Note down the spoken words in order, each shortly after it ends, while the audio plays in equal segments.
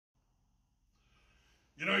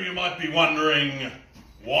You know, you might be wondering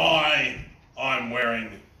why I'm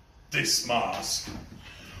wearing this mask.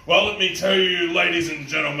 Well, let me tell you, ladies and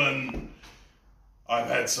gentlemen, I've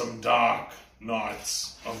had some dark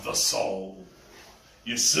nights of the soul.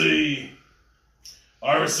 You see,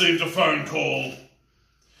 I received a phone call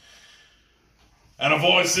and a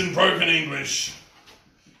voice in broken English.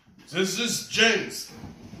 This is James.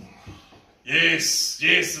 Yes,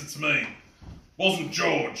 it's me. Wasn't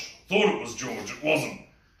George. Thought it was George, it wasn't.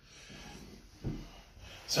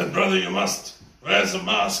 Said, brother, you must wear the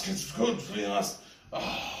mask, it's good for you.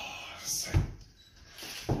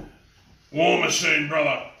 War machine,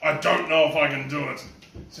 brother, I don't know if I can do it.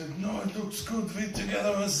 Said, no, it looks good, we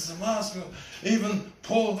together as a mask. Even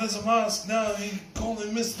Paul has a mask now, he called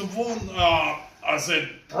him Mr. Vaughan. I said,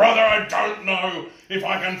 brother, I don't know if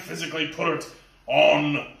I can physically put it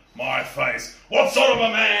on my face. What sort of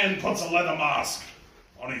a man puts a leather mask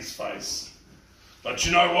on his face? But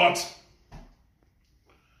you know what?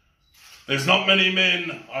 There's not many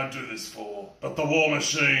men I do this for, but the War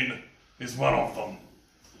Machine is one of them.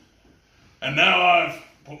 And now I've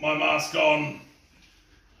put my mask on,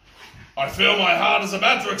 I feel my heart is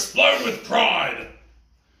about to explode with pride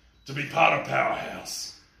to be part of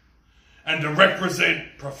Powerhouse and to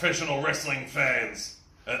represent professional wrestling fans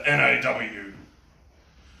at NAW.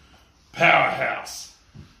 Powerhouse.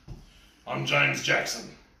 I'm James Jackson.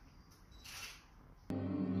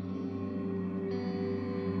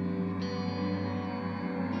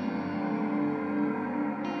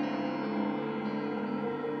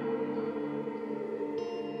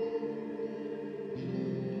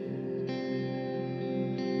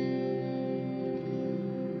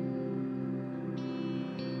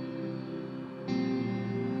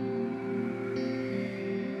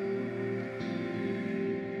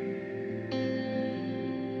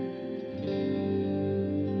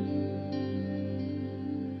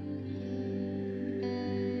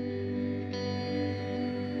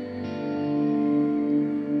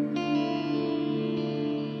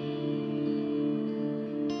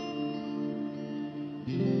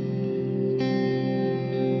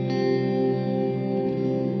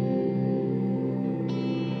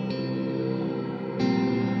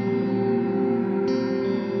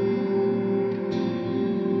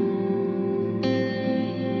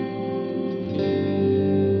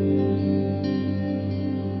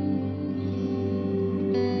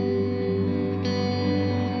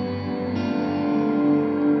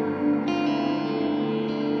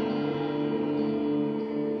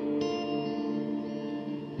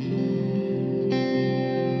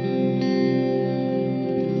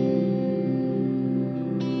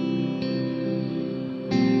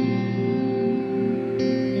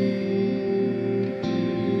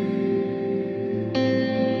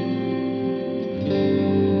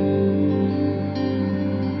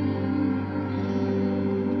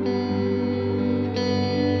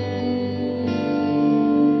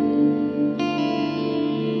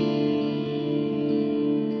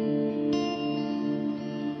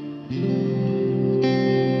 Mm-hmm.